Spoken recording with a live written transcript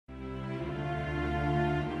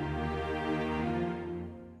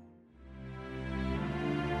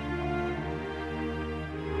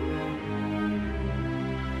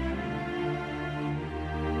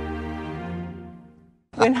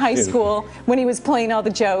in high school when he was playing all the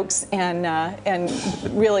jokes and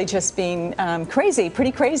really just being crazy,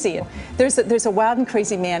 pretty crazy. There's a wild and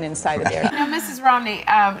crazy man inside of there. You know, Mrs. Romney,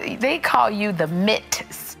 they call you the Mitt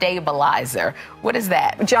stabilizer. What is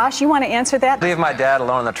that? Josh, you want to answer that? Leave my dad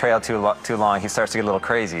alone on the trail too long, he starts to get a little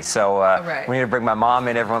crazy. So we need to bring my mom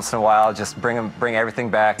in every once in a while, just bring everything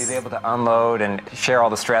back. He's able to unload and share all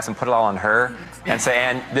the stress and put it all on her and say,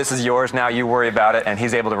 "And this is yours now, you worry about it," and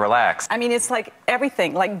he's able to relax. I mean, it's like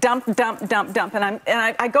everything, like dump, dump, dump, dump. And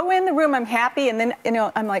I go in the room, I'm happy, and then, you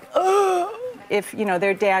know, I'm like, oh. If, you know,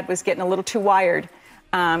 their dad was getting a little too wired,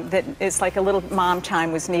 that it's like a little mom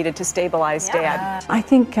time was needed to stabilize Dad. I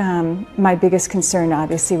think my biggest concern,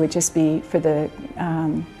 obviously, would just be for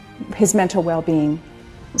his mental well-being.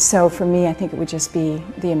 So for me, I think it would just be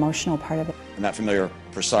the emotional part of it. I'm not familiar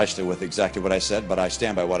precisely with exactly what I said, but I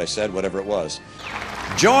stand by what I said, whatever it was.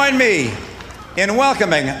 Join me in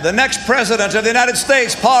welcoming the next President of the United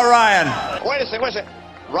States, Paul Ryan. Wait a second.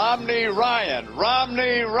 Romney Ryan,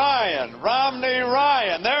 Romney Ryan, Romney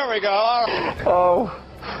Ryan. There we go. Oh,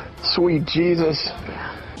 sweet Jesus.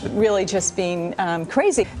 Really just being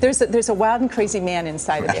crazy. There's a wild and crazy man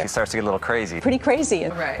inside of there. He starts to get a little crazy. Pretty crazy.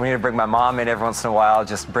 We need to bring my mom in every once in a while,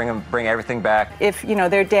 just bring everything back. If, you know,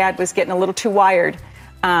 their dad was getting a little too wired,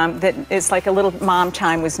 that it's like a little mom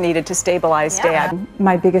time was needed to stabilize Dad.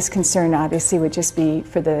 My biggest concern, obviously, would just be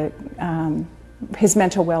for his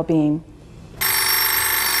mental well-being.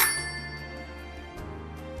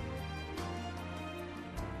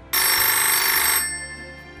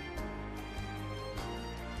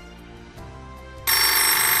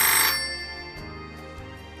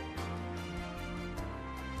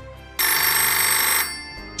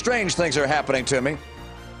 Strange things are happening to me.